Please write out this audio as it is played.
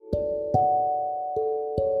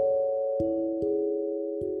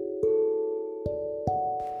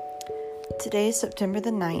Today is September the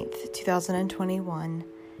 9th, 2021,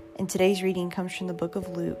 and today's reading comes from the book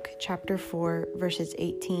of Luke, chapter 4, verses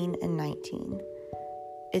 18 and 19.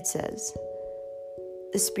 It says,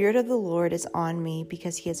 "The Spirit of the Lord is on me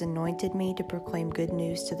because He has anointed me to proclaim good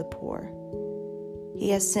news to the poor. He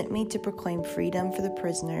has sent me to proclaim freedom for the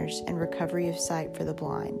prisoners and recovery of sight for the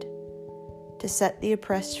blind, to set the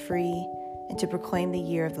oppressed free, and to proclaim the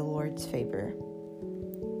year of the Lord's favor."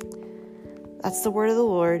 That's the word of the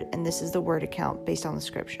Lord, and this is the word account based on the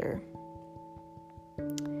scripture.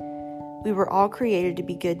 We were all created to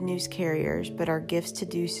be good news carriers, but our gifts to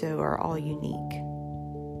do so are all unique.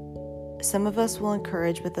 Some of us will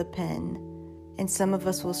encourage with a pen, and some of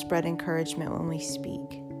us will spread encouragement when we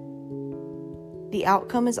speak. The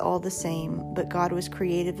outcome is all the same, but God was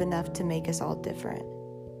creative enough to make us all different.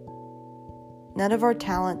 None of our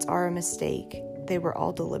talents are a mistake, they were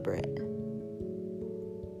all deliberate.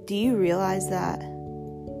 Do you realize that?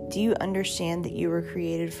 Do you understand that you were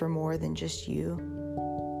created for more than just you?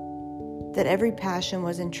 That every passion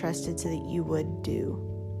was entrusted so that you would do.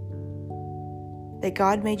 That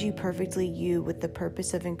God made you perfectly you with the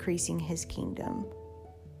purpose of increasing His kingdom.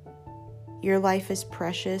 Your life is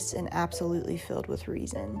precious and absolutely filled with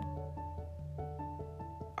reason.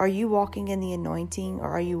 Are you walking in the anointing, or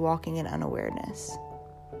are you walking in unawareness?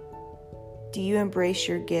 Do you embrace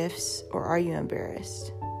your gifts, or are you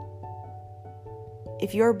embarrassed?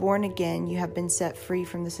 If you are born again, you have been set free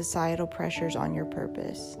from the societal pressures on your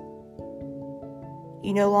purpose.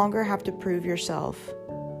 You no longer have to prove yourself.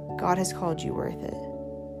 God has called you worth it.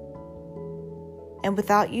 And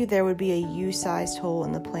without you, there would be a you-sized hole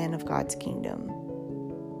in the plan of God's kingdom.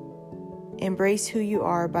 Embrace who you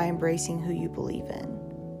are by embracing who you believe in.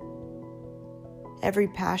 Every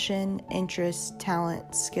passion, interest,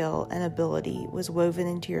 talent, skill, and ability was woven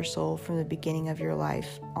into your soul from the beginning of your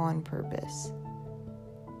life on purpose.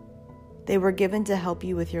 They were given to help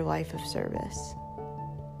you with your life of service.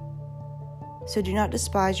 So do not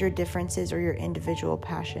despise your differences or your individual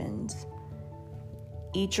passions.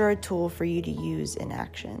 Each are a tool for you to use in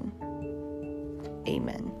action.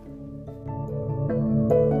 Amen.